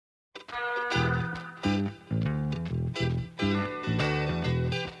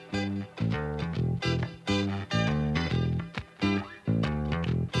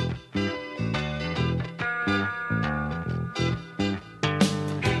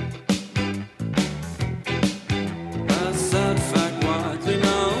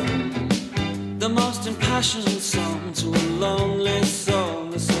impassioned song to a lonely soul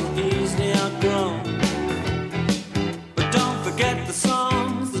that's so easily outgrown. But don't forget the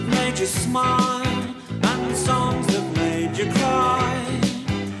songs that made you smile and the songs that made you cry.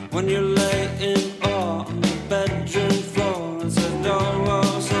 When you lay in awe on the bedroom floor and said, oh,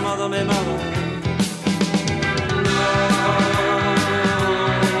 oh, some other me mother.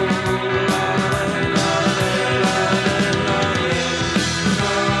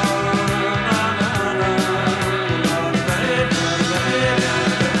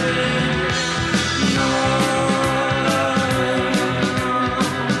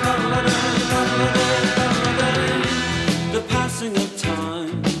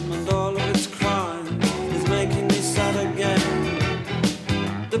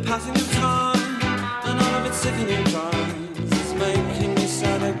 Passing of time and all of its sickening crimes is making me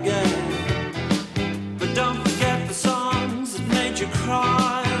sad again. But don't forget the songs that made you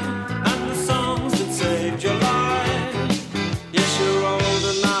cry and the songs that saved your life. Yes, you're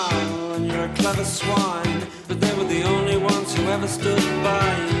older now and you're a clever swine, but they were the only ones who ever stood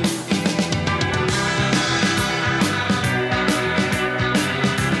by you.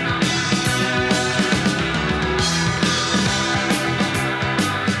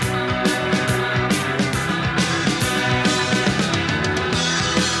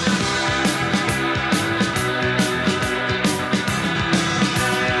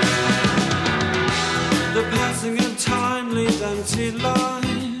 Empty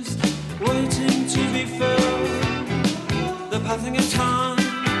lives waiting to be filled. The passing of time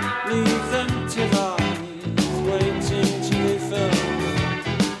leaves empty lives waiting to be filled.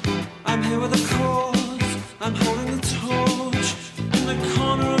 I'm here with a cause, I'm holding the torch in the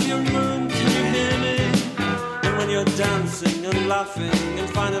corner of your room. Can you hear me? And when you're dancing and laughing and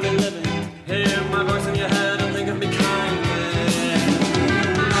finally living, hear my voice in your head and think of me kindly.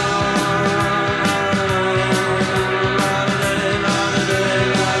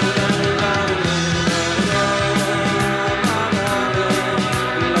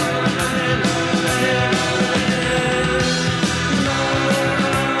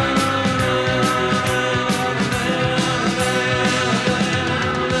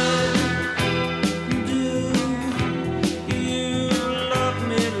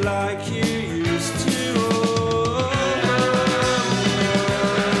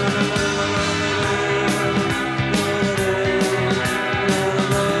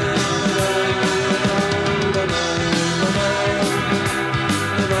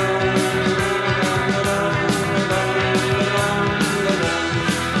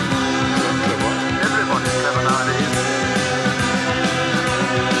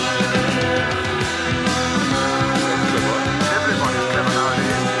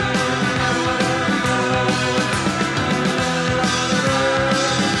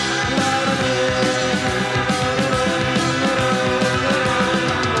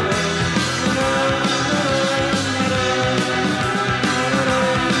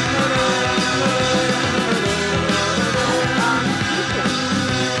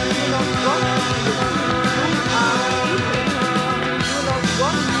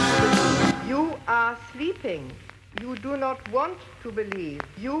 You do not want to believe.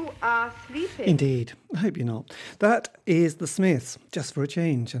 You are sleeping. Indeed. I hope you're not. That is The Smiths, Just for a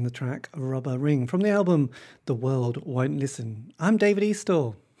Change, and the track Rubber Ring from the album The World Won't Listen. I'm David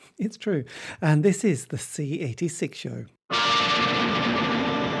Eastaugh. It's true. And this is the C86 Show.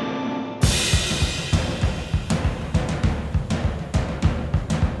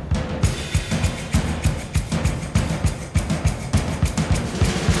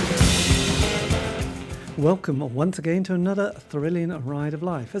 Welcome once again to another thrilling ride of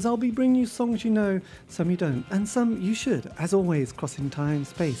life, as I'll be bringing you songs you know, some you don't, and some you should, as always, crossing time,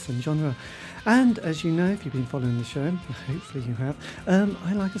 space and genre. And as you know, if you've been following the show, hopefully you have,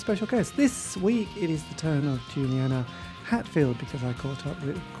 I like a special guest. This week it is the turn of Juliana Hatfield, because I caught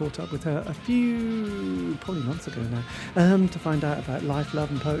up with her a few, probably months ago now, to find out about life,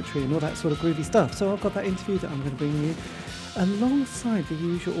 love and poetry and all that sort of groovy stuff. So I've got that interview that I'm going to bring you alongside the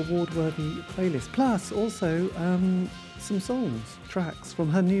usual award-worthy playlist, plus also some songs, tracks from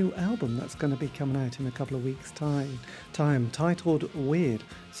her new album that's going to be coming out in a couple of weeks' time, titled Weird.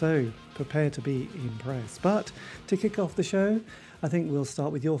 So prepare to be impressed. But to kick off the show, I think we'll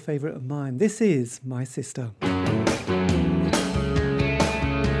start with your favourite of mine. This is My Sister.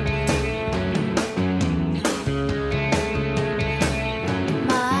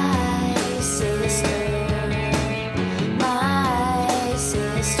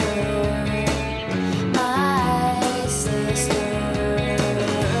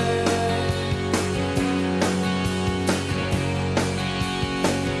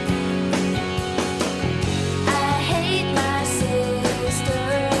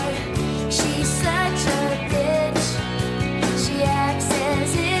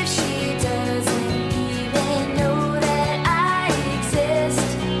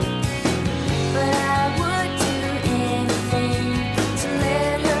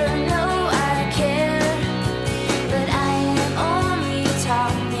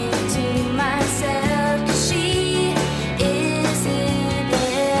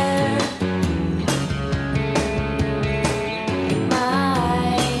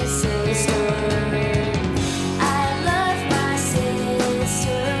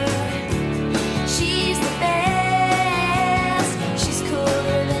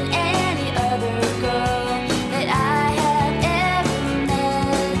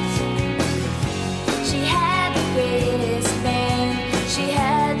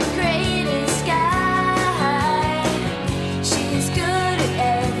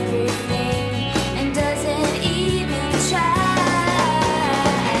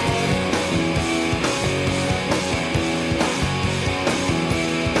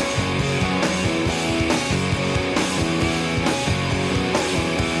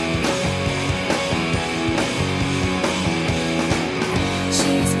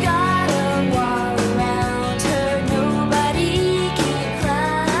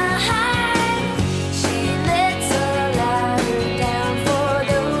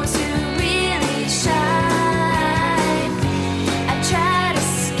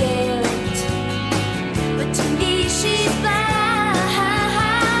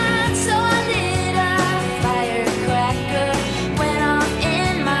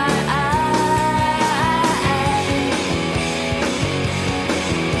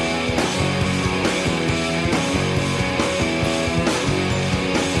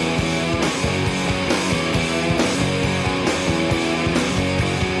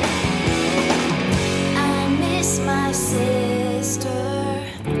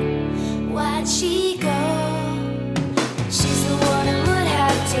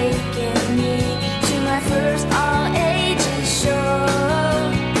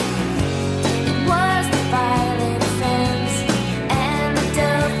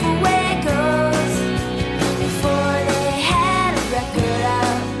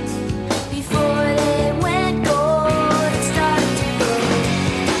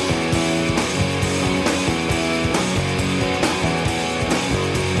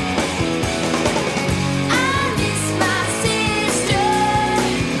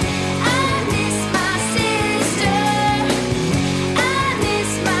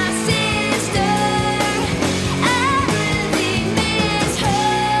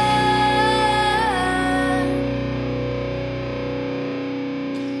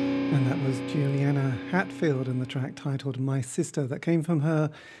 And that was Juliana Hatfield and the track titled My Sister that came from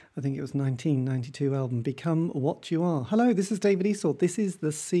her, I think it was 1992 album, Become What You Are. Hello, this is David Eastaugh. This is the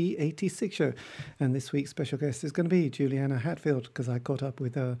C86 Show. And this week's special guest is going to be Juliana Hatfield, because I caught up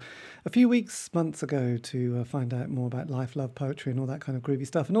with her a few months ago to find out more about life, love, poetry and all that kind of groovy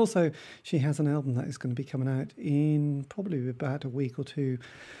stuff. And also she has an album that is going to be coming out in probably about a week or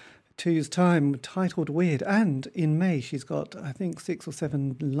two's time, titled Weird. And in May she's got, I think, 6 or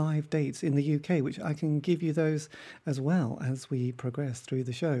 7 live dates in the UK, which I can give you those as well as we progress through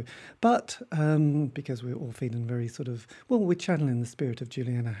the show. But because we're all feeling very sort of, well, we're channeling the spirit of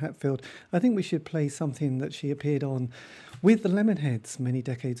Juliana Hatfield, I think we should play something that she appeared on with the Lemonheads many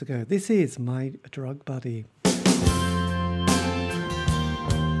decades ago. This is My Drug Buddy.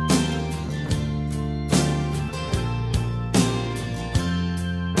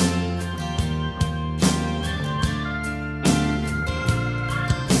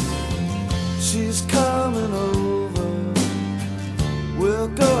 She's coming over, we'll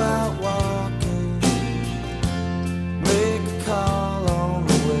go out walking, make a call on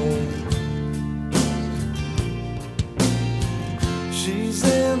the way. She's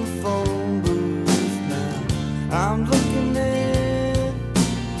in the phone booth now, I'm looking in,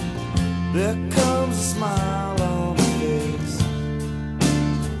 there comes a smile on her face.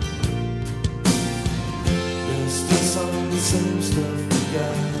 There's still some of the same stuff we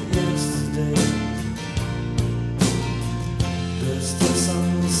got yesterday. There's still some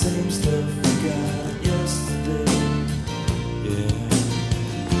of the same stuff we got yesterday. Yeah.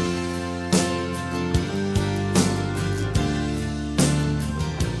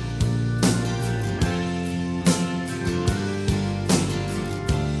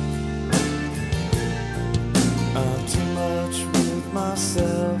 I'm too much with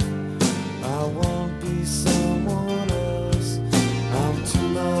myself, I won't be someone else. I'm too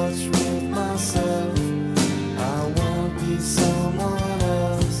much with myself, I won't be someone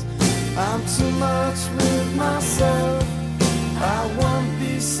else. I'm too much with myself, I won't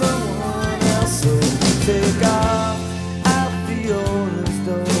be someone else. So take off out the owner's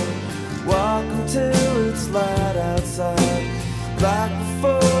door, walk until it's light outside, like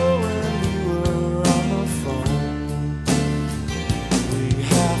before when we were on the phone. We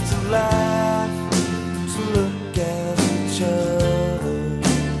have to laugh to look at each other.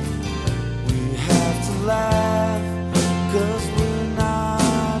 We have to laugh 'cause we're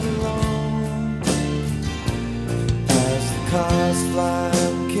not alone. As the cars fly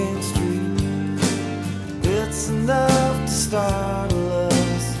up King Street, it's enough to startle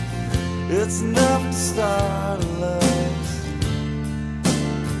us. It's enough to startle us.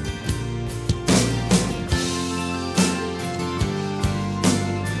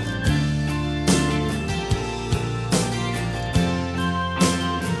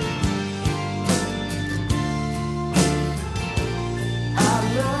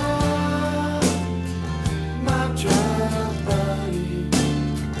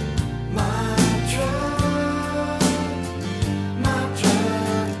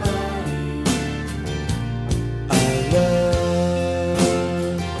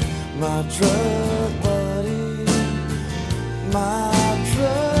 Drug buddy, my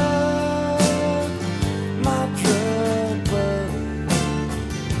drug buddy.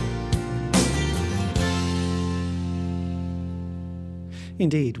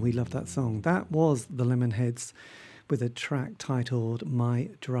 Indeed, we love that song. That was the Lemonheads with a track titled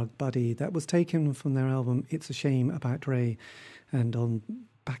My Drug Buddy. That was taken from their album It's a Shame About Dre, and on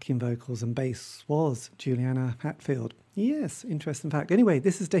backing vocals and bass was Juliana Hatfield. Yes, interesting fact. Anyway,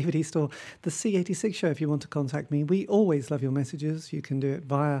 this is David Eastaugh, the C86 Show. If you want to contact me, we always love your messages. You can do it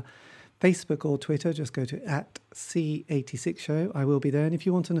via Facebook or Twitter. Just go to @C86 Show. I will be there. And if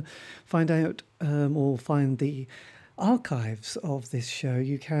you want to find out or find the archives of this show,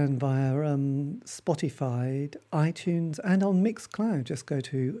 you can via Spotify, iTunes, and on Mixcloud. Just go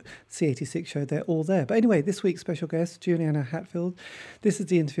to C86 Show, they're all there. But anyway, this week's special guest, Juliana Hatfield. This is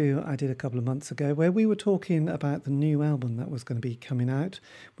the interview I did a couple of months ago where we were talking about the new album that was going to be coming out,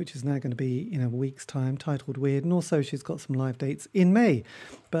 which is now going to be in a week's time, titled Weird. And also she's got some live dates in May.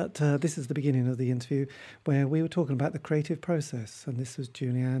 But this is the beginning of the interview where we were talking about the creative process. And this was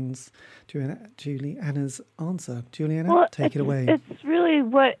Juliana's answer. Juliana, take it away. It's really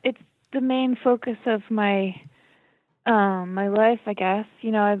it's the main focus of my my life, I guess.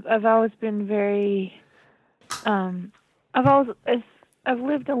 You know, I've always been very I've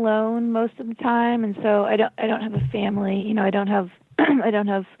lived alone most of the time, and so I don't have a family. You know, I don't have I don't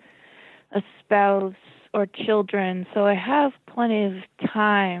have a spouse or children, so I have plenty of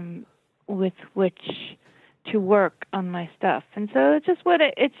time with which to work on my stuff. And so it's just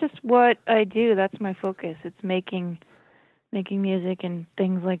what I do. That's my focus. It's making music and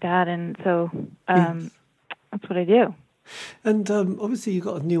things like that. And so Yes. that's what I do. And obviously you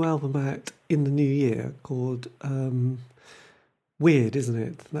got a new album out in the new year called Weird, isn't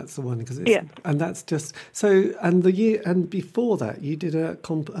it? That's the one, because it's, Yeah. and that's just so. And the year and before that, you did a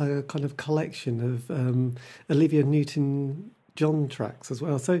kind of collection of Olivia Newton-John tracks as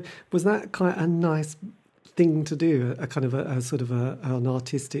well. So was that quite a nice thing to do? A kind of a sort of an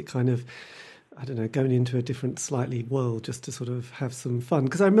artistic kind of, I don't know, going into a different slightly world just to sort of have some fun.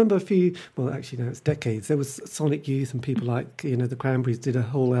 Because I remember actually no, it's decades. There was Sonic Youth and people like, the Cranberries did a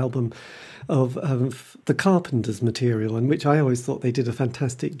whole album of the Carpenters material, in which I always thought they did a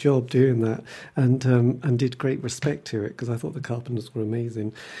fantastic job doing that, and did great respect to it, because I thought the Carpenters were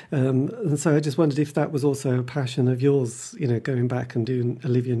amazing. And so I just wondered if that was also a passion of yours, going back and doing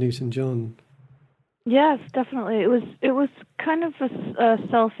Olivia Newton-John. Yes, definitely. It was kind of a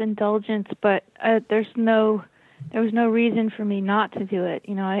self-indulgence, but there was no reason for me not to do it.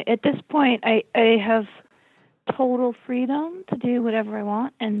 At this point, I have total freedom to do whatever I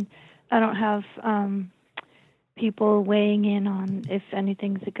want, and I don't have people weighing in on if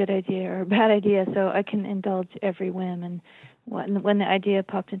anything's a good idea or a bad idea. So I can indulge every whim. And when the idea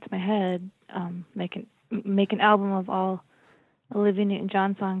popped into my head, make an album of all Olivia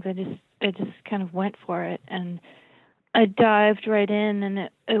Newton-John songs, I just kind of went for it, and I dived right in, and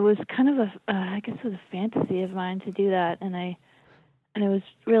it was kind of I guess it was a fantasy of mine to do that, and it was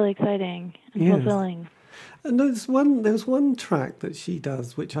really exciting and fulfilling. And there's one track that she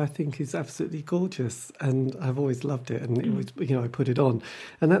does which I think is absolutely gorgeous, and I've always loved it, and it was, I put it on,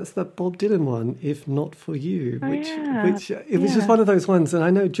 and that's the Bob Dylan one, "If Not For You," which it was just one of those ones. And I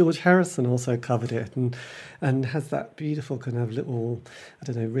know George Harrison also covered it, and has that beautiful kind of little, I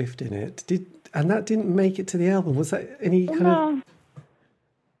don't know, riff in it. And that didn't make it to the album. Was that any kind of?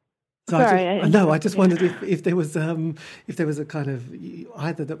 So I just wondered if there was a kind of,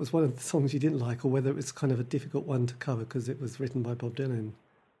 either that was one of the songs you didn't like, or whether it was kind of a difficult one to cover because it was written by Bob Dylan.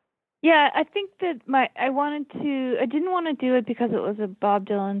 Yeah, I think that I didn't want to do it because it was a Bob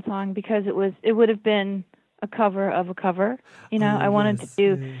Dylan song, because it would have been a cover of a cover. I wanted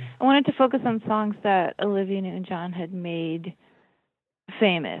to focus on songs that Olivia Newton-John had made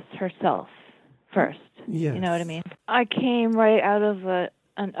famous herself first. Yes. You know what I mean? I came right out of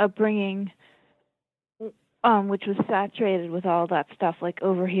an upbringing which was saturated with all that stuff, like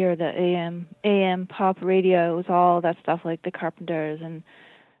over here, the AM pop radio was all that stuff, like the Carpenters and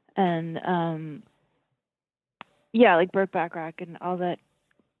like Burt Bacharach and all that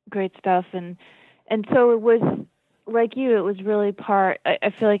great stuff, and so it was like you. It was really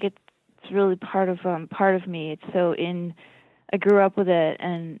I feel like it's really part of me. It's so I grew up with it,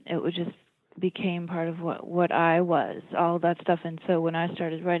 and it was just became part of what I was, all that stuff. And so when I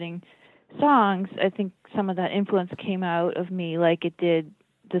started writing songs, I think some of that influence came out of me, like it did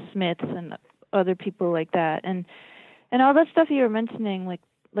the Smiths and other people like that, and all that stuff you were mentioning, like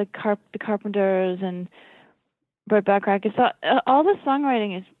the Carpenters and Burt Bacharach. All the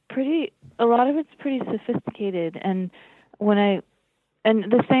songwriting is a lot of it's pretty sophisticated, and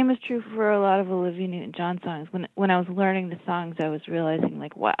the same is true for a lot of Olivia Newton-John songs. When I was learning the songs, I was realizing,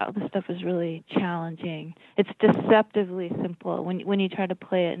 like, wow, this stuff is really challenging. It's deceptively simple. When you try to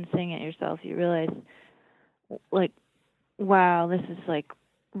play it and sing it yourself, you realize, like, wow, this is like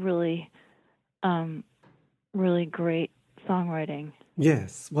really, really great songwriting.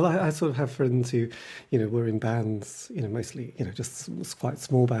 Yes. Well, I sort of have friends who, were in bands, mostly, just quite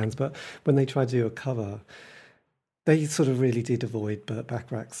small bands, but when they try to do a cover, they sort of really did avoid Burt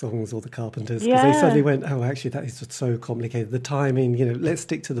Bacharach songs or the Carpenters, because they suddenly went, oh, actually, that is just so complicated. The timing, let's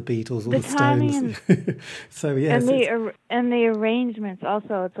stick to the Beatles or the Stones. So, yes. And the arrangements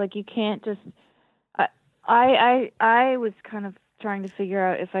also. It's like you can't just... I was kind of trying to figure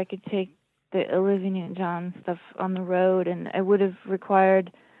out if I could take the Olivia Newton-John stuff on the road, and it would have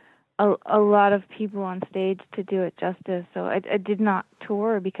required a lot of people on stage to do it justice. So I did not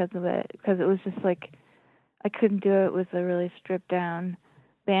tour because of it, because it was just like... I couldn't do it with a really stripped down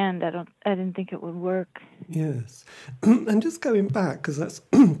band. I didn't think it would work. Yes. And just going back, because that's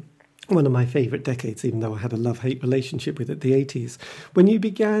one of my favourite decades, even though I had a love-hate relationship with it, the 80s. When you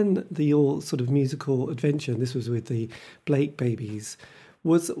began your sort of musical adventure, and this was with the Blake Babies,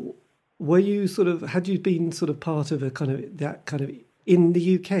 were you sort of, had you been sort of part of a kind of, that kind of, in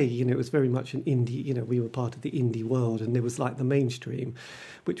the UK, it was very much an indie, we were part of the indie world, and there was like the mainstream,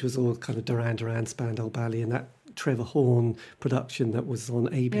 which was all kind of Duran Duran, Spandau Ballet, and that Trevor Horn production that was on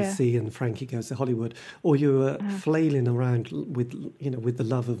ABC and Frankie Goes to Hollywood, or you were flailing around with the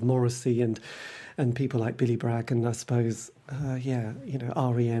love of Morrissey and people like Billy Bragg and I suppose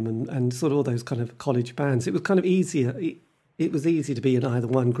REM and sort of all those kind of college bands. It was kind of easier. It was easy to be in either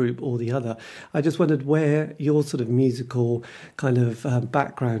one group or the other. I just wondered where your sort of musical kind of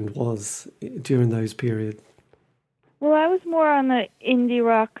background was during those periods. Well, I was more on the indie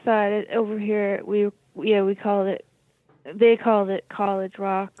rock side. Over here, they called it college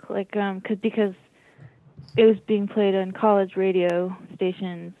rock, like because it was being played on college radio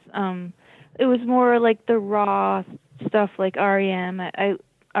stations. It was more like the raw stuff, like REM.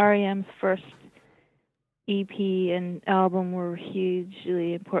 REM's first EP and album were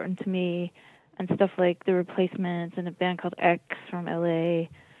hugely important to me, and stuff like The Replacements and a band called X from LA.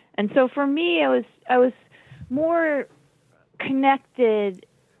 And so for me, I was more connected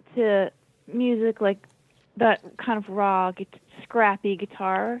to music like that kind of raw, scrappy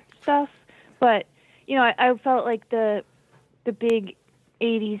guitar stuff. But I felt like the big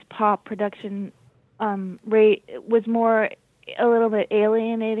 80s pop production rate was more a little bit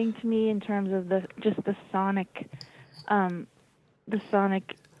alienating to me in terms of the sonic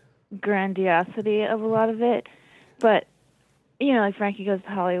grandiosity of a lot of it. But like Frankie Goes to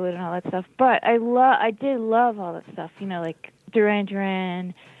Hollywood and all that stuff. But I did love all that stuff, like Duran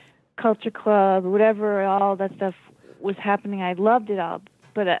Duran, Culture Club, whatever, all that stuff was happening. I loved it all,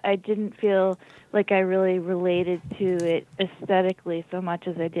 but I didn't feel like I really related to it aesthetically so much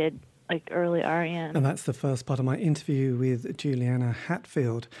as I did like early REM. And that's the first part of my interview with Juliana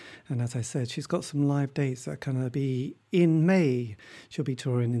Hatfield. And as I said, she's got some live dates that are going to be in May. She'll be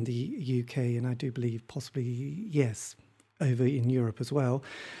touring in the UK and I do believe possibly, yes, over in Europe as well.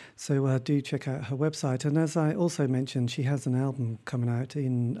 So do check out her website. And as I also mentioned, she has an album coming out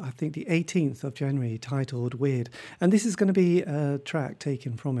in, I think, the 18th of January titled Weird. And this is going to be a track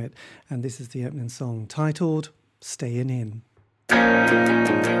taken from it. And this is the opening song titled Staying In.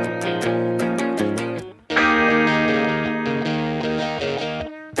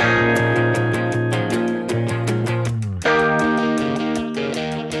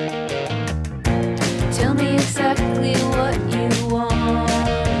 Tell me exactly what you want,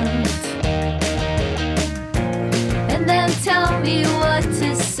 and then tell me what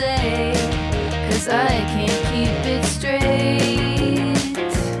to say, 'cause I can't keep it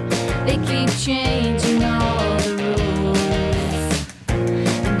straight. They keep changing all the rules,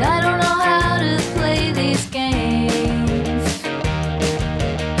 and I don't know how to play these games.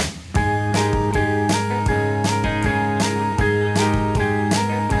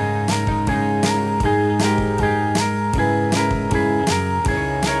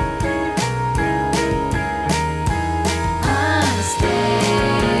 I'm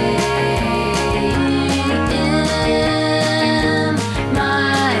staying in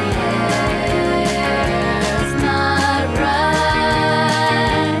my head's not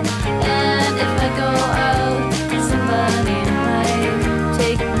right, and if I go out, somebody might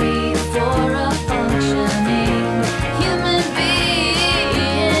take me for a functioning human being.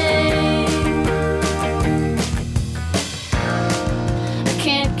 I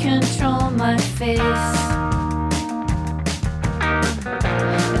can't control my face.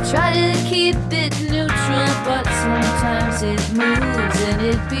 I try to keep it neutral, but sometimes it moves and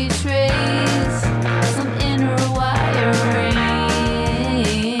it betrays some inner wiring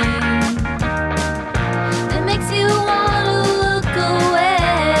that makes you want to look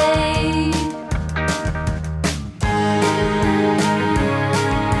away.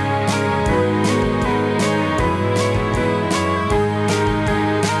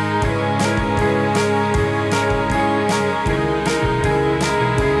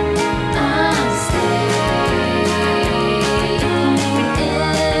 I'm staying in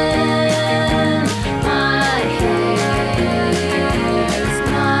my head.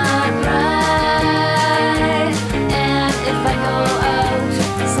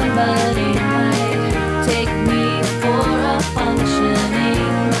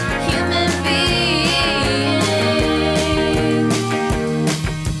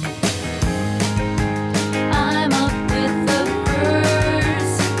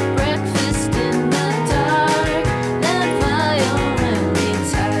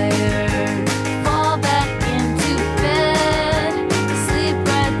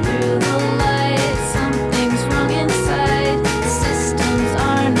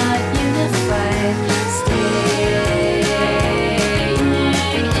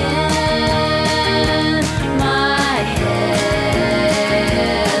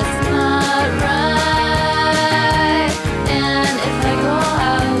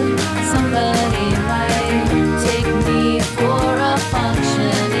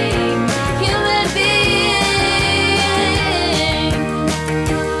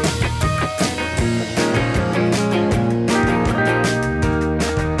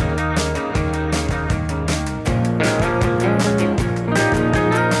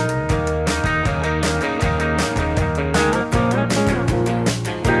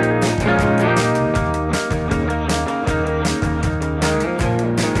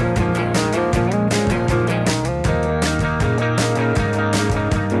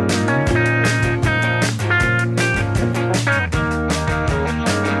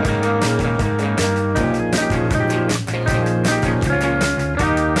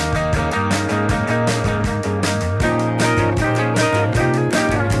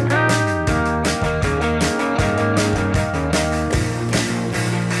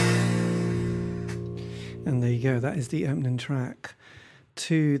 the opening track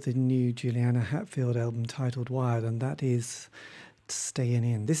to the new Juliana Hatfield album titled Wired, and that is Staying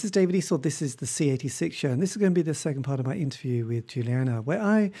In. This is David Eastaugh, this is the C86 show, and this is going to be the second part of my interview with Juliana, where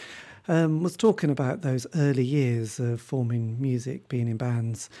I was talking about those early years of forming music, being in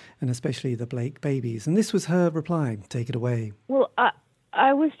bands, and especially the Blake Babies. And this was her reply. Take it away. Well,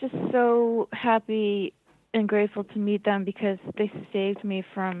 I was just so happy and grateful to meet them because they saved me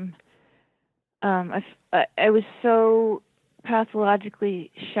from... I was so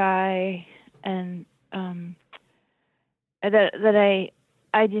pathologically shy and that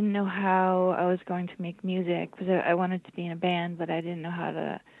I didn't know how I was going to make music because I wanted to be in a band, but I didn't know how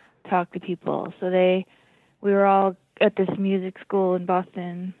to talk to people. So we were all at this music school in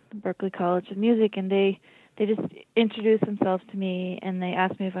Boston, Berklee College of Music, and they just introduced themselves to me, and they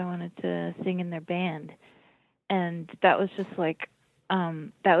asked me if I wanted to sing in their band. And that was just like,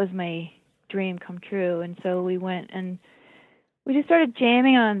 that was my dream come true. And so we went and we just started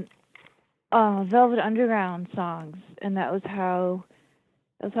jamming on Velvet Underground songs, and that was how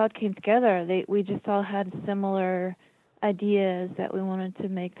it came together. We just all had similar ideas that we wanted to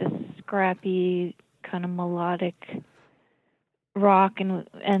make this scrappy kind of melodic rock, and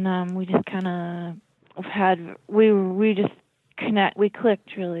we just kind of had we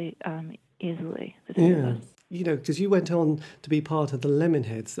clicked really easily. Yeah. You know, because you went on to be part of the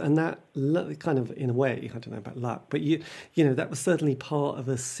Lemonheads, and that kind of, in a way, I don't know about luck, but you know, that was certainly part of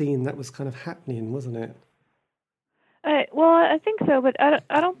a scene that was kind of happening, wasn't it? Well, I think so, but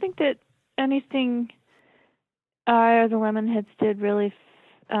I don't think that anything I or the Lemonheads did really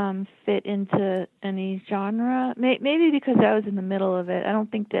fit into any genre. Maybe because I was in the middle of it. I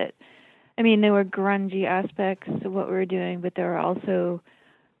don't think that. I mean, there were grungy aspects of what we were doing, but there were also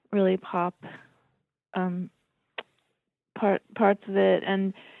really pop. Parts of it,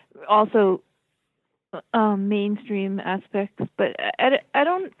 and also mainstream aspects, but I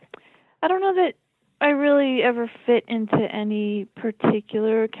don't know that I really ever fit into any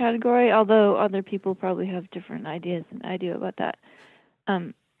particular category, although other people probably have different ideas than I do about that.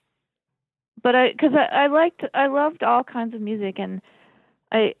 But I loved all kinds of music, and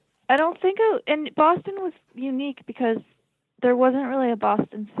I don't think and Boston was unique because there wasn't really a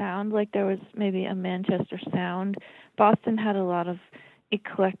Boston sound like there was maybe a Manchester sound. Boston had a lot of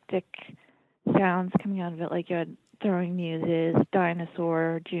eclectic sounds coming out of it, like you had Throwing Muses,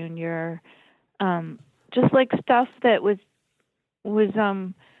 Dinosaur, Junior, just like stuff that was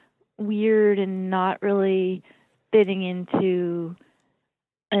weird and not really fitting into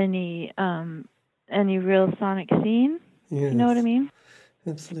any real sonic scene. Yes. You know what I mean?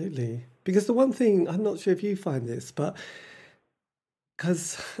 Absolutely. Because the one thing, I'm not sure if you find this, but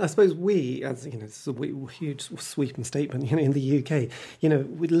because I suppose we, as you know, this is a huge sweeping statement, you know, in the UK, you know,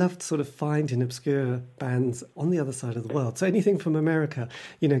 we love to sort of finding obscure bands on the other side of the world. So anything from America,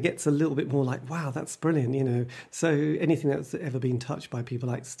 you know, gets a little bit more like, wow, that's brilliant, you know. So anything that's ever been touched by people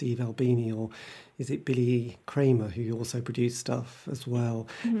like Steve Albini, or is it Billy Kramer, who also produced stuff as well?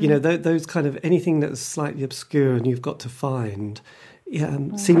 Mm-hmm. You know, those kind of anything that's slightly obscure and you've got to find,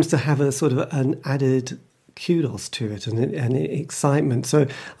 seems to have a sort of an added kudos to it and excitement. So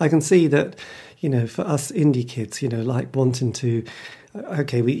I can see that, you know, for us indie kids, you know, like wanting to,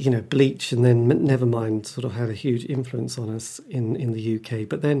 okay, we, you know, Bleach and then Nevermind sort of had a huge influence on us in the UK,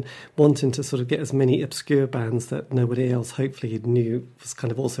 but then wanting to sort of get as many obscure bands that nobody else hopefully knew was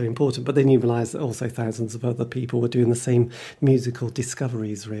kind of also important. But then you realise that also thousands of other people were doing the same musical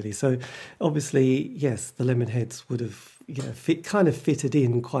discoveries, really. So obviously, yes, the Lemonheads would have, you know, fitted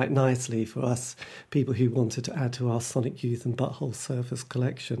in quite nicely for us people who wanted to add to our Sonic Youth and Butthole Surfers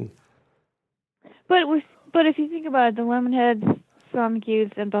collection. But if you think about it, the Lemonheads, Sonic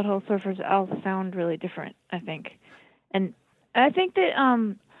Youth, and Butthole Surfers all sound really different, I think. And I think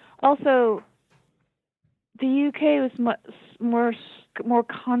that also the UK was much more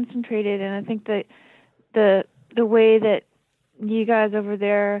concentrated, and I think that the way that you guys over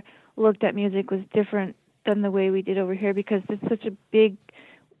there looked at music was different than the way we did over here, because it's such a big,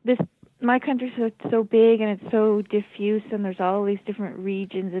 my country's so big and it's so diffuse, and there's all these different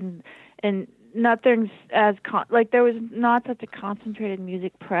regions, and nothing's as like there was not such a concentrated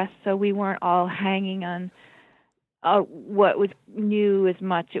music press, so we weren't all hanging on what was new as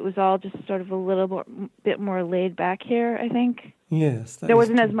much. It was all just sort of a little bit more laid back here, I think. Yes, there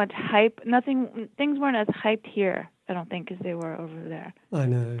wasn't as much hype. Things weren't as hyped here I don't think, as they were over there. I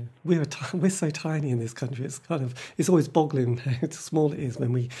know. We're so tiny in this country. It's always boggling how small it is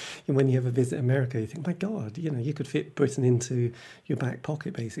when you ever visit America. You think, my God, you could fit Britain into your back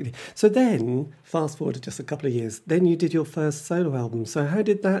pocket, basically. So then, fast forward to just a couple of years, then you did your first solo album. So how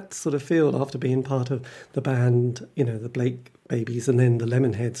did that sort of feel after being part of the band, the Blake Babies and then the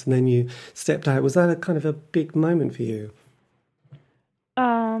Lemonheads, and then you stepped out? Was that a kind of a big moment for you?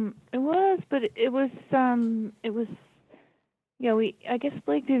 It was, but it was, I guess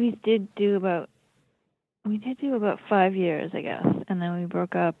Blake Babies did do about 5 years, I guess, and then we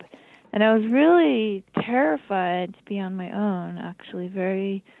broke up, and I was really terrified to be on my own, actually,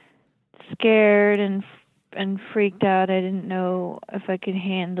 very scared and freaked out. I didn't know if I could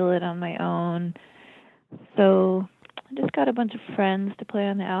handle it on my own, so I just got a bunch of friends to play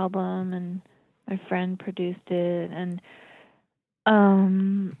on the album, and my friend produced it, and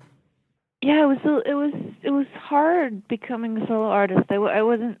it was hard becoming a solo artist. I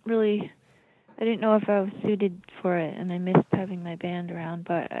didn't know if I was suited for it, and I missed having my band around,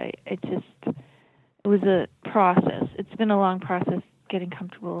 but it was a process. It's been a long process getting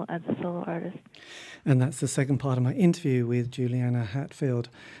comfortable as a solo artist. And that's the second part of my interview with Juliana Hatfield,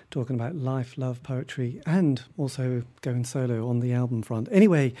 talking about life, love, poetry, and also going solo on the album front.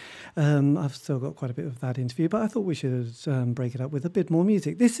 Anyway, I've still got quite a bit of that interview, but I thought we should break it up with a bit more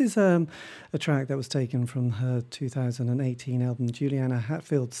music. This is a track that was taken from her 2018 album, Juliana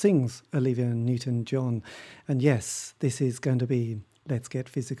Hatfield Sings Olivia Newton-John. And yes, this is going to be Let's Get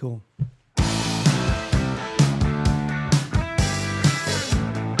Physical.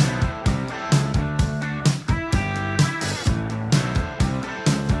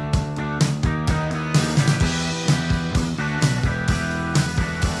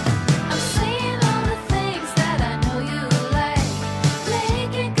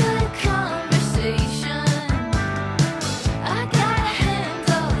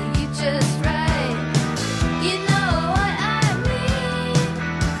 Just right, you know what I mean.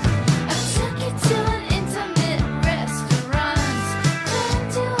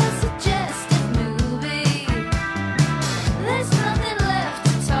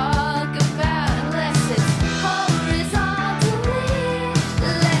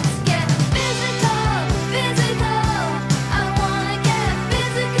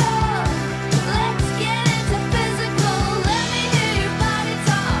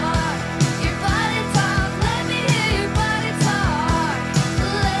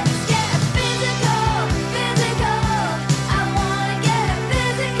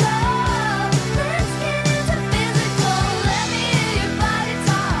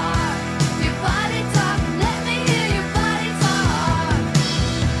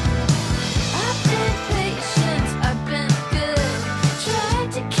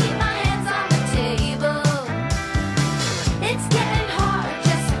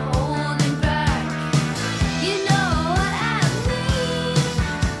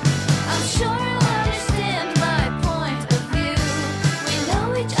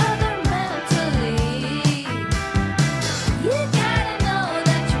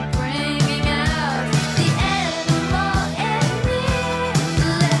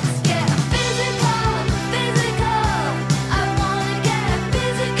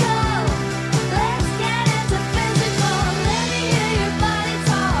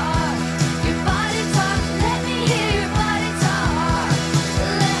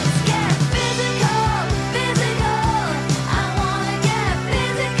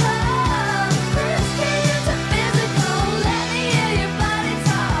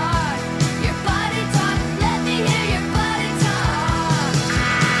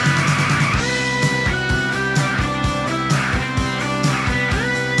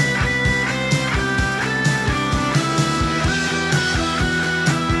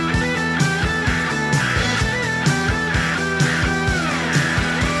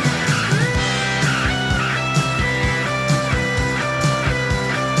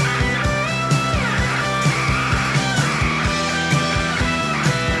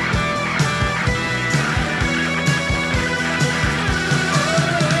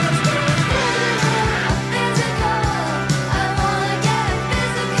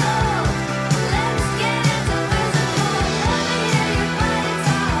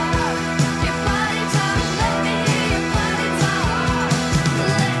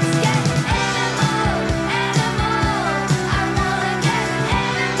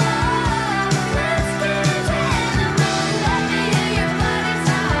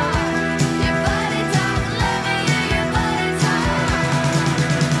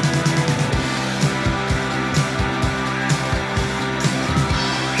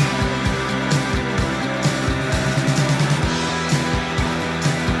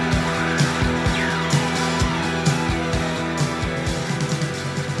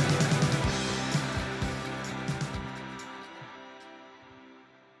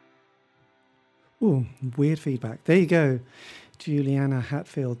 Ooh, weird feedback. There you go. Juliana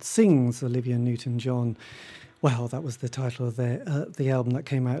Hatfield sings Olivia Newton-John. Well, that was the title of the album that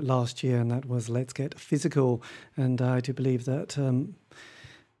came out last year, and that was Let's Get Physical. And I do believe that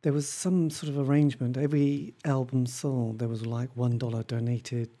there was some sort of arrangement. Every album sold, there was like $1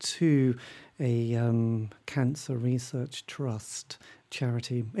 donated to a cancer research trust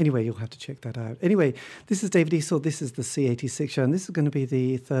charity. Anyway, you'll have to check that out. Anyway, this is David Eastaugh. This is the C86 show, and this is going to be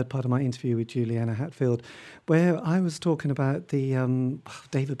the third part of my interview with Juliana Hatfield, where I was talking about the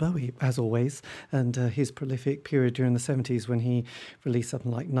David Bowie, as always, and his prolific period during the 70s when he released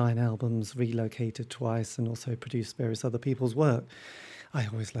something like 9 albums, relocated twice, and also produced various other people's work. I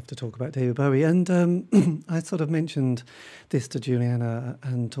always love to talk about David Bowie. And I sort of mentioned this to Juliana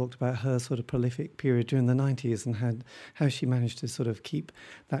and talked about her sort of prolific period during the 90s and how she managed to sort of keep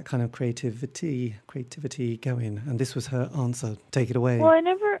that kind of creativity going. And this was her answer. Take it away. Well, I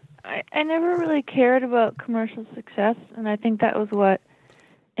never really cared about commercial success, and I think that was what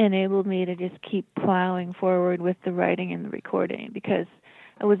enabled me to just keep plowing forward with the writing and the recording, because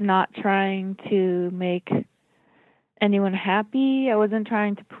I was not trying to make anyone happy. I wasn't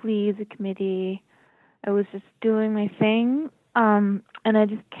trying to please a committee. I was just doing my thing, and I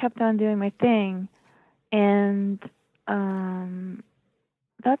just kept on doing my thing, and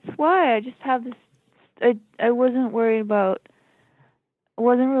that's why I just have this. I wasn't really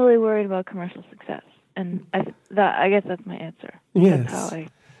worried about commercial success, and I guess that's my answer. Yes. That's how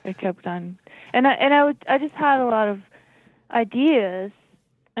I kept on, and I just had a lot of ideas.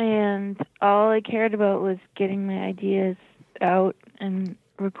 And all I cared about was getting my ideas out and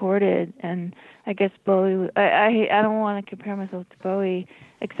recorded. And I guess Bowie, I don't want to compare myself to Bowie,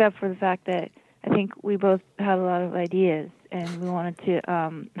 except for the fact that I think we both had a lot of ideas, and we wanted to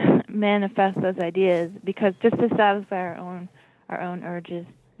manifest those ideas because just to satisfy our own urges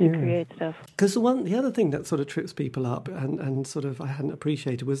to create stuff. Because the other thing that sort of trips people up and sort of I hadn't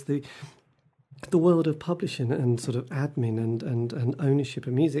appreciated was the world of publishing and sort of admin and ownership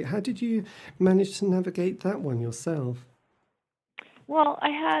of music. How did you manage to navigate that one yourself? Well, I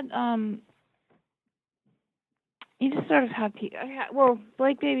had, you just sort of have people,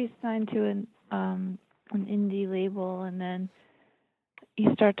 Blake Baby signed to an indie label, and then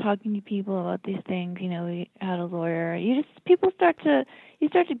you start talking to people about these things. You know, we had a lawyer. You start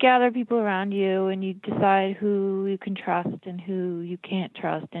to gather people around you, and you decide who you can trust and who you can't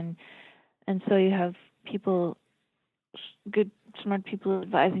trust, and so you have people, good, smart people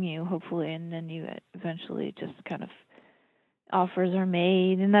advising you, hopefully, and then you eventually just kind of offers are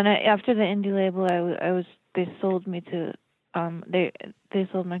made. And then after the indie label, they sold me to, they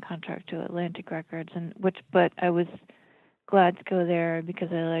sold my contract to Atlantic Records, but I was glad to go there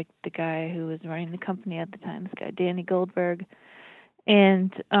because I liked the guy who was running the company at the time, this guy Danny Goldberg,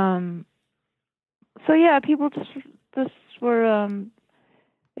 and so yeah, people just were.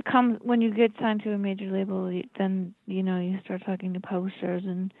 It comes when you get signed to a major label, then you start talking to publishers,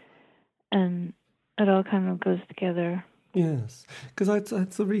 and it all kind of goes together. Yes, because I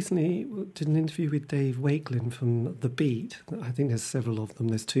recently did an interview with Dave Wakelin from The Beat. I think there's several of them.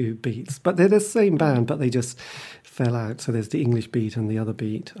 There's 2 Beats, but they're the same band, but they just fell out. So there's the English Beat and the other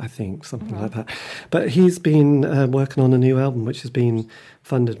Beat, I think, something like that. But he's been working on a new album, which has been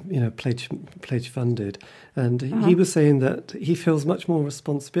funded, pledge funded. And he was saying that he feels much more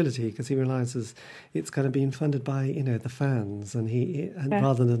responsibility because he realises it's going to be funded by, the fans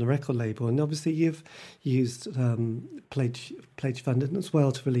rather than a record label. And obviously you've used pledge funded as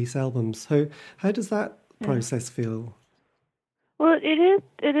well to release albums. So how does that process feel? Well, it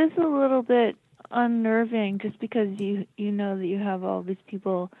is a little bit unnerving just because you know that you have all these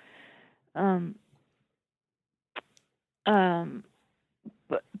people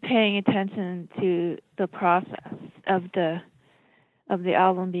paying attention to the process of the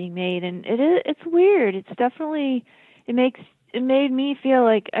album being made, and it's weird. It's definitely it made me feel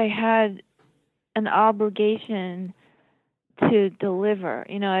like I had an obligation to deliver.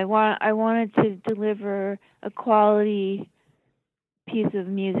 I wanted to deliver a quality piece of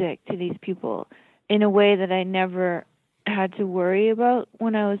music to these people in a way that I never had to worry about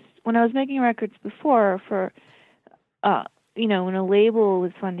when I was making records before for when a label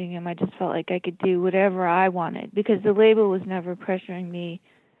was funding them. I just felt like I could do whatever I wanted because the label was never pressuring me.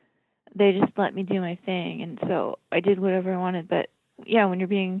 They just let me do my thing, and so I did whatever I wanted. But yeah, when you're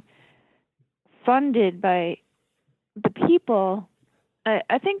being funded by the people,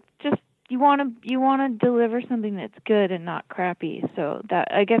 I think just you want to deliver something that's good and not crappy. So that,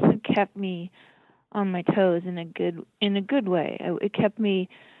 I guess, it kept me on my toes in a good way. It kept me.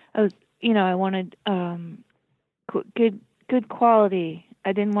 I wanted good quality.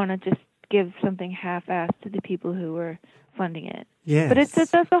 I didn't want to just give something half-assed to the people who were funding it. Yes. But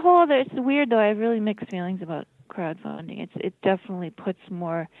that's the whole other. It's weird though. I have really mixed feelings about crowdfunding. It definitely puts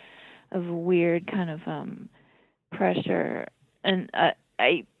more of a weird kind of pressure, and I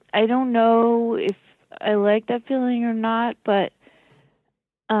don't know if I like that feeling or not, but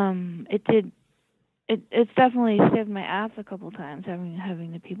it's definitely saved my ass a couple times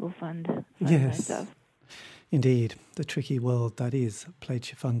having the people fund my stuff. Indeed, the tricky world that is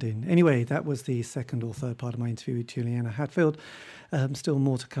pledge funding. Anyway, that was the second or third part of my interview with Juliana Hatfield. Still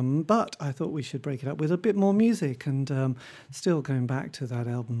more to come, but I thought we should break it up with a bit more music, and still going back to that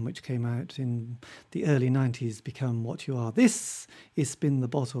album which came out in the early 90s, Become What You Are. This is Spin the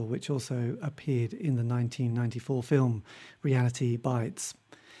Bottle, which also appeared in the 1994 film Reality Bites.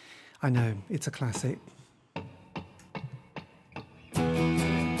 I know, it's a classic.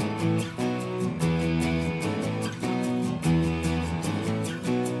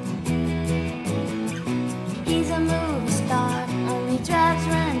 Drives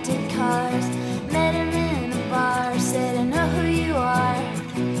rented cars, met him in a bar, said I know who you are.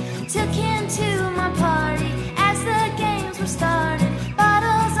 Took him to my party as the games were started.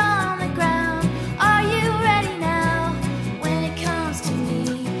 Bottles on the ground, are you ready now? When it comes to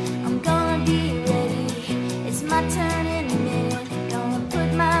me, I'm gonna be ready. It's my turn in a minute, gonna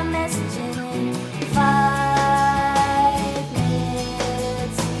put my message in it. 5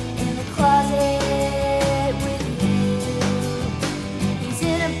 minutes in the closet.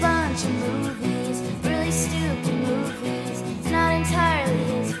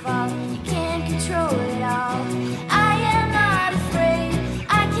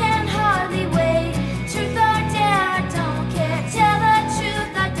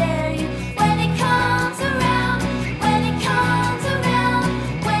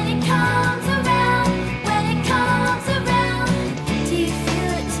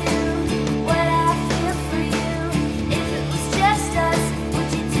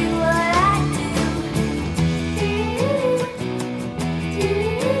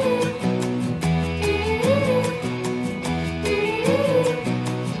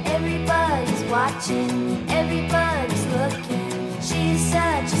 Everybody's looking. She's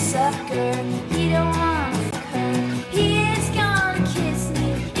such a sucker. He don't wanna fuck her. He is gonna kiss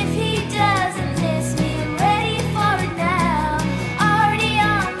me if he doesn't miss me. I'm ready for it now. Already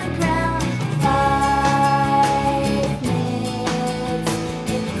on the ground. 5 minutes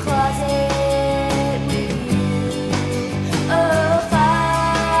in the closet with you. Oh,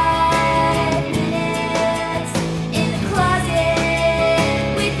 5 minutes in the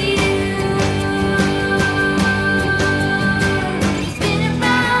closet with you.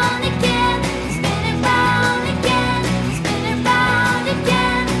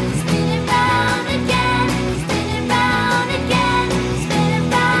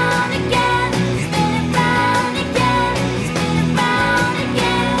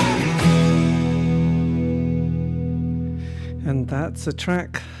 And that's a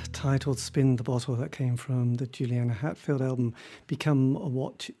track titled Spin the Bottle that came from the Juliana Hatfield album, Become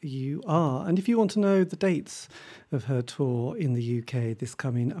What You Are. And if you want to know the dates of her tour in the UK this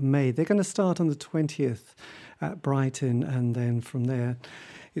coming May, they're going to start on the 20th at Brighton, and then from there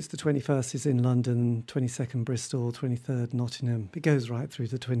it's the 21st is in London, 22nd Bristol, 23rd Nottingham. It goes right through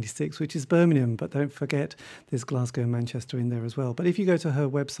to 26th, which is Birmingham, but don't forget there's Glasgow and Manchester in there as well. But if you go to her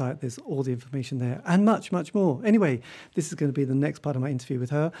website, there's all the information there and much, much more. Anyway, this is going to be the next part of my interview with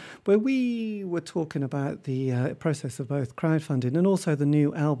her, where we were talking about the process of both crowdfunding and also the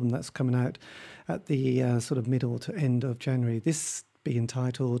new album that's coming out at the sort of middle to end of January. This being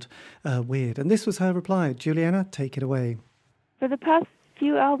titled Weird. And this was her reply. Juliana, take it away. For the past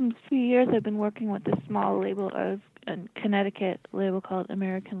few years, I've been working with this small label of a Connecticut label called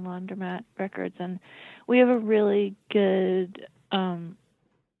American Laundromat Records, and we have a really good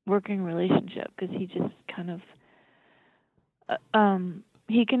working relationship because he just kind of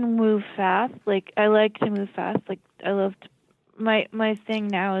he can move fast. Like, I like to move fast. Like, I love my thing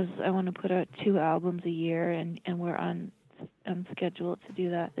now is I want to put out 2 albums a year, and we're on schedule to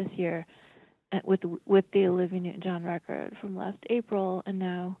do that this year. With the Olivia Newton-John record from last April, and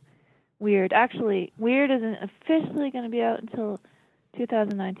now Weird. Actually, Weird isn't officially going to be out until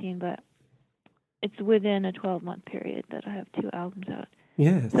 2019, but it's within a 12-month period that I have 2 albums out.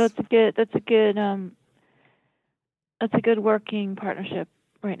 Yes. So that's a good working partnership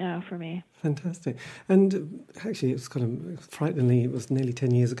right now for me. Fantastic. And actually, it's kind of frighteningly, it was nearly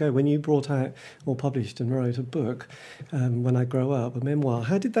 10 years ago when you brought out or published and wrote a book, When I Grow Up, a memoir.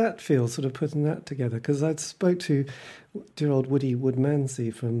 How did that feel, sort of putting that together? Because I'd spoke to dear old Woody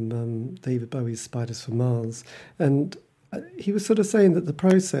Woodmansey from David Bowie's Spiders from Mars, and he was sort of saying that the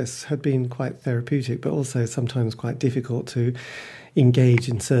process had been quite therapeutic, but also sometimes quite difficult to engage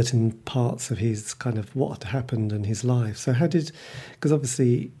in certain parts of his kind of what happened in his life. So how did, because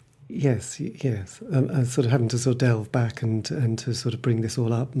obviously, yes, sort of having to sort of delve back and to sort of bring this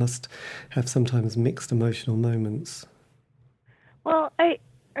all up must have sometimes mixed emotional moments. Well, I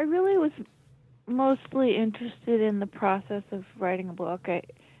really was mostly interested in the process of writing a book.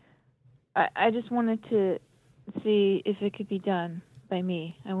 I just wanted to see if it could be done by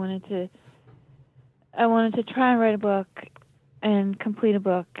me. I wanted to try and write a book and complete a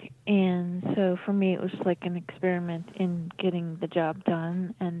book, and so for me it was like an experiment in getting the job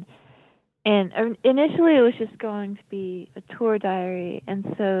done. And initially it was just going to be a tour diary,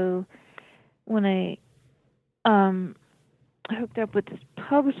 and so when I hooked up with this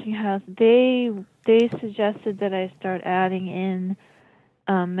publishing house, they suggested that I start adding in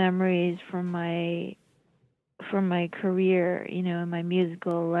memories from my career, you know, in my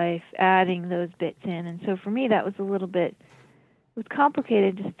musical life, adding those bits in. And so for me that was a little bit, it was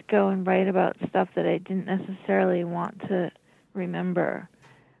complicated just to go and write about stuff that I didn't necessarily want to remember.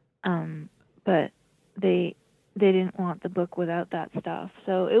 But they didn't want the book without that stuff.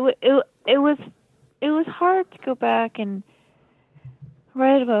 So it was hard to go back and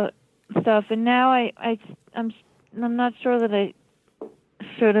write about stuff. And now I'm not sure that I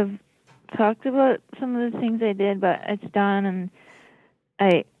should have talked about some of the things I did, but it's done, and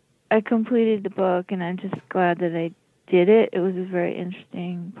I completed the book, and I'm just glad that I did it. It was a very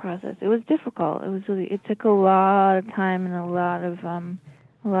interesting process. It was difficult. It took a lot of time and a lot of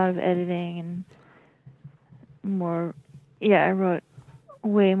editing and more. Yeah, I wrote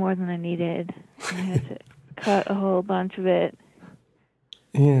way more than I needed. I had to cut a whole bunch of it.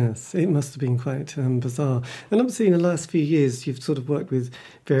 Yes, it must have been quite bizarre. And obviously in the last few years you've sort of worked with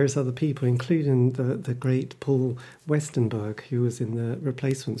various other people, including the great Paul Westenberg, who was in the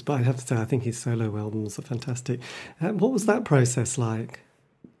Replacements. But I have to say, I think his solo albums are fantastic. What was that process like?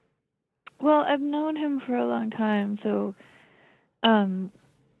 Well, I've known him for a long time, so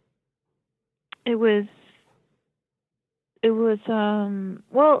it was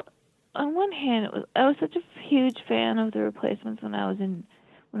well, on one hand, I was such a huge fan of the Replacements when I was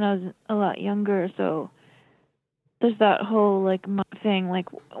a lot younger. So there's that whole like thing, like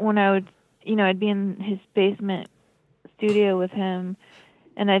when I would, you know, I'd be in his basement studio with him,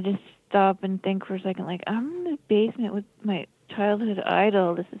 and I'd just stop and think for a second, like, I'm in the basement with my childhood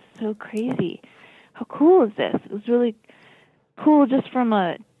idol. This is so crazy. How cool is this? It was really cool just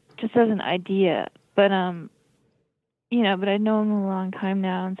as an idea, but you know, but I'd known him a long time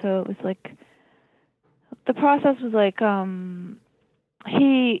now, and so it was like, the process was like,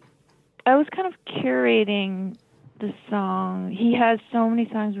 I was kind of curating the song. He has so many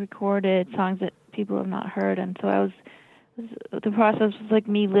songs recorded, songs that people have not heard, and so the process was like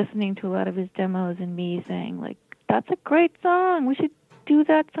me listening to a lot of his demos and me saying, like, that's a great song, we should do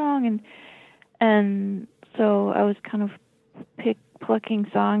that song, and so I was kind of plucking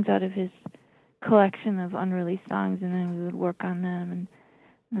songs out of his collection of unreleased songs, and then we would work on them,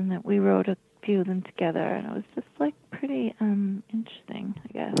 and that we wrote a few of them together, and it was just like pretty interesting, I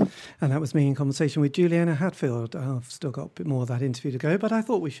guess. And that was me in conversation with Juliana Hatfield. I've still got a bit more of that interview to go, but I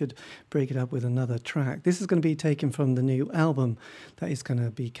thought we should break it up with another track. This is going to be taken from the new album that is going to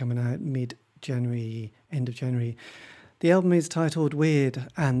be coming out mid-January, end of January. The album is titled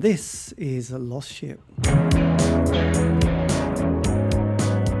Weird, and this is A Lost Ship.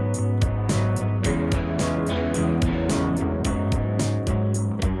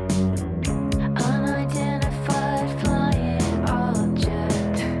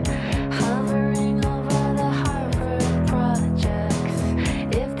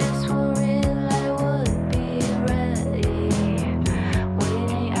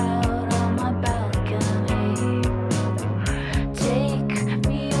 Take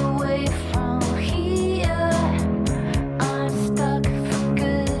me away from here.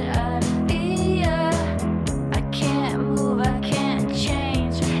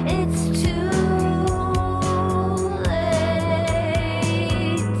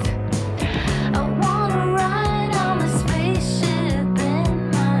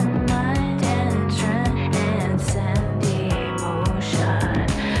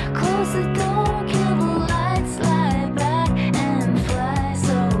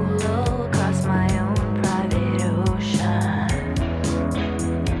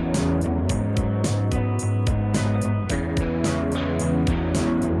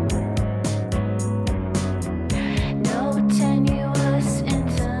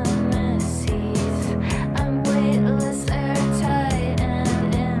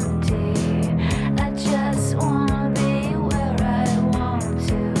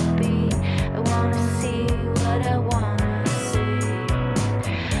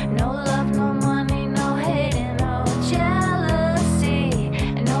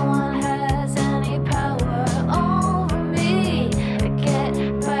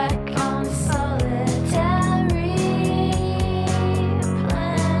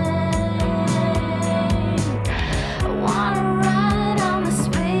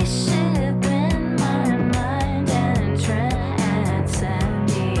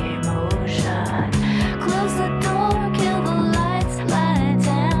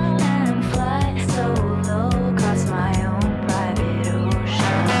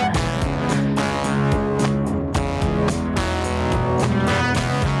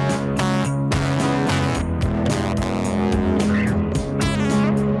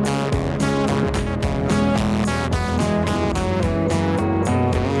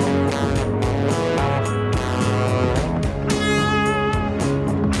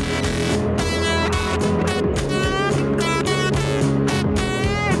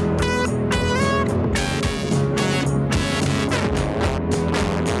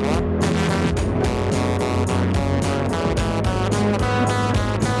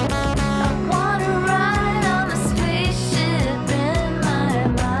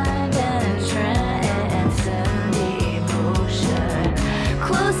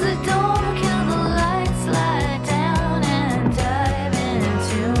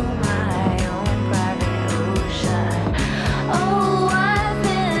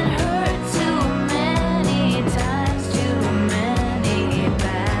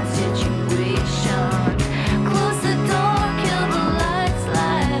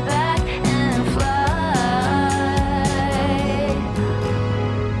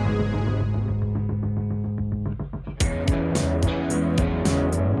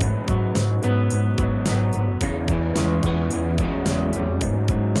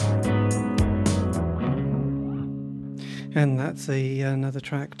 And that's another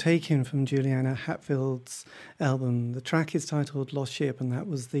track taken from Juliana Hatfield's album. The track is titled Lost Ship, and that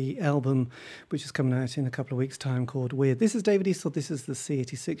was the album which is coming out in a couple of weeks' time called Weird. This is David Eastaugh. This is the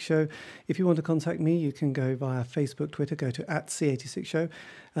C86 Show. If you want to contact me, you can go via Facebook, Twitter, go to @C86 Show.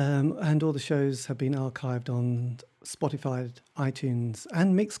 And all the shows have been archived on Spotify, iTunes,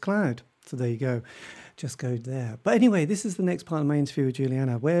 and Mixcloud. So there you go. Just go there. But anyway, this is the next part of my interview with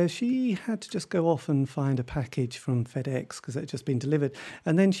Juliana, where she had to just go off and find a package from FedEx because it had just been delivered.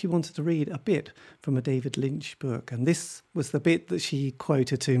 And then she wanted to read a bit from a David Lynch book. And this was the bit that she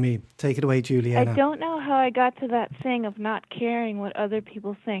quoted to me. Take it away, Juliana. I don't know how I got to that thing of not caring what other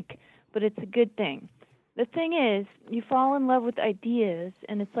people think, but it's a good thing. The thing is, you fall in love with ideas,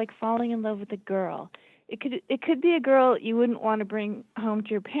 and it's like falling in love with a girl. It could be a girl you wouldn't want to bring home to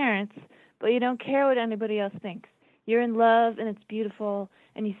your parents, but you don't care what anybody else thinks. You're in love, and it's beautiful,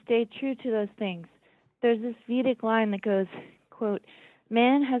 and you stay true to those things. There's this Vedic line that goes, quote,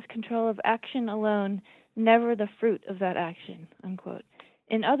 "Man has control of action alone, never the fruit of that action," unquote.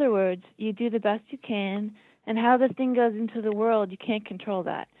 In other words, you do the best you can, and how the thing goes into the world, you can't control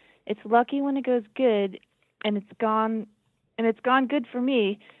that. It's lucky when it goes good, and it's gone good for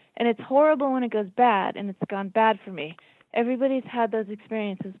me, and it's horrible when it goes bad, and it's gone bad for me. Everybody's had those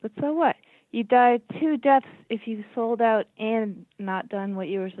experiences, but so what? You die 2 deaths if you sold out and not done what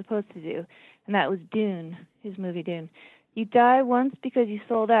you were supposed to do, and that was Dune, his movie Dune. You die once because you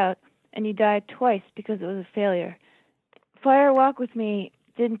sold out, and you died twice because it was a failure. Fire Walk with Me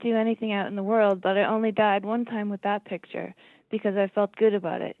didn't do anything out in the world, but I only died one time with that picture because I felt good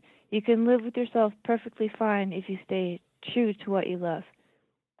about it. You can live with yourself perfectly fine if you stay true to what you love.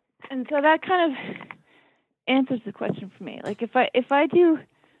 And so that kind of answers the question for me. Like if I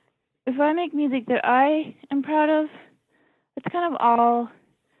make music that I am proud of, it's kind of all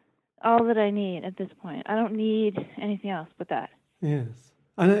that I need at this point. I don't need anything else but that. Yes.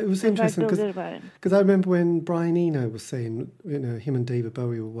 And it was interesting because I remember when Brian Eno was saying, him and David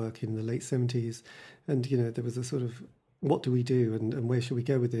Bowie were working in the late 70s, and there was a sort of, what do we do and where should we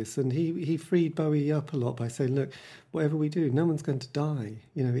go with this? And he freed Bowie up a lot by saying, look, whatever we do, no one's going to die.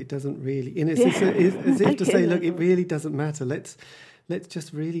 It doesn't really, and it's as if to say, look, it really doesn't matter. Let's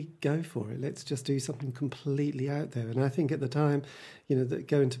just really go for it. Let's just do something completely out there. And I think at the time, that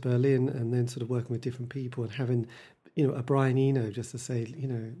going to Berlin and then sort of working with different people and having, a Brian Eno just to say,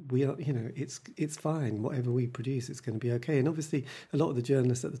 we are, it's fine. Whatever we produce, it's going to be okay. And obviously, a lot of the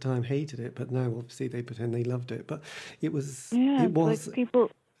journalists at the time hated it, but now obviously they pretend they loved it. But it was, like people.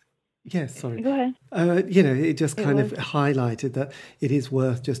 Yes, sorry. Go ahead. It just kind of highlighted that it is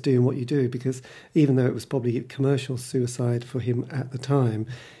worth just doing what you do, because even though it was probably commercial suicide for him at the time,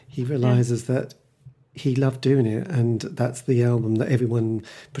 he realises that he loved doing it, and that's the album that everyone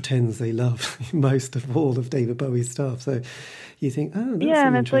pretends they love most of all of David Bowie's stuff. So you think, oh, that's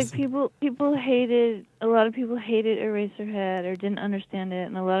and it's like people hated, a lot of people hated Eraserhead or didn't understand it,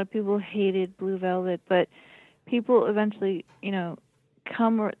 and a lot of people hated Blue Velvet, but people eventually,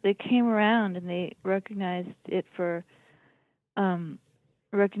 they came around and they recognized it for,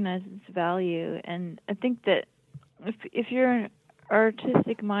 recognized its value. And I think that if you're an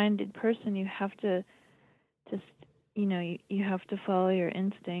artistic-minded person, you have to just, you have to follow your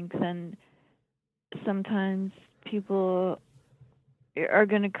instincts, and sometimes people are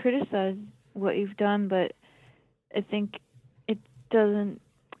going to criticize what you've done, but I think it doesn't,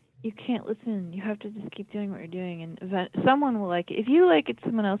 you can't listen. You have to just keep doing what you're doing, and someone will like it. If you like it,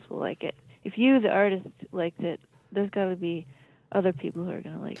 someone else will like it. If you, the artist, liked it, there's got to be other people who are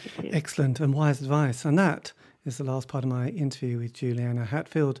going to like it too. Excellent and wise advice. And that is the last part of my interview with Juliana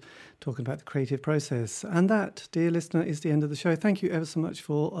Hatfield, talking about the creative process. And that, dear listener, is the end of the show. Thank you ever so much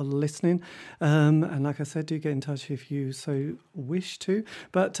for listening. And like I said, do get in touch if you so wish to.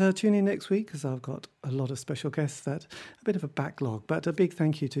 But tune in next week, because I've got a lot of special guests, a bit of a backlog. But a big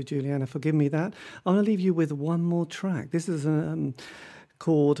thank you to Juliana for giving me that. I'm going to leave you with one more track. This is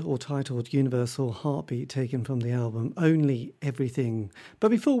called or titled Universal Heartbeat, taken from the album Only Everything.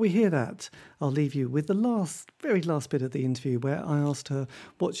 But before we hear that, I'll leave you with the very last bit of the interview, where I asked her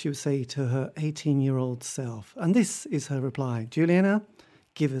what she would say to her 18-year-old self. And this is her reply. Juliana,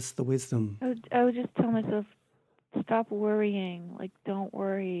 give us the wisdom. I would just tell myself, stop worrying. Like, don't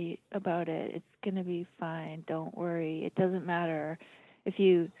worry about it. It's going to be fine. Don't worry. It doesn't matter if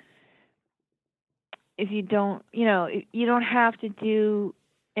you don't, you don't have to do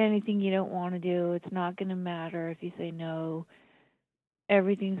anything you don't want to do. It's not going to matter if you say no.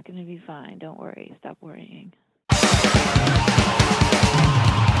 Everything's going to be fine. Don't worry. Stop worrying.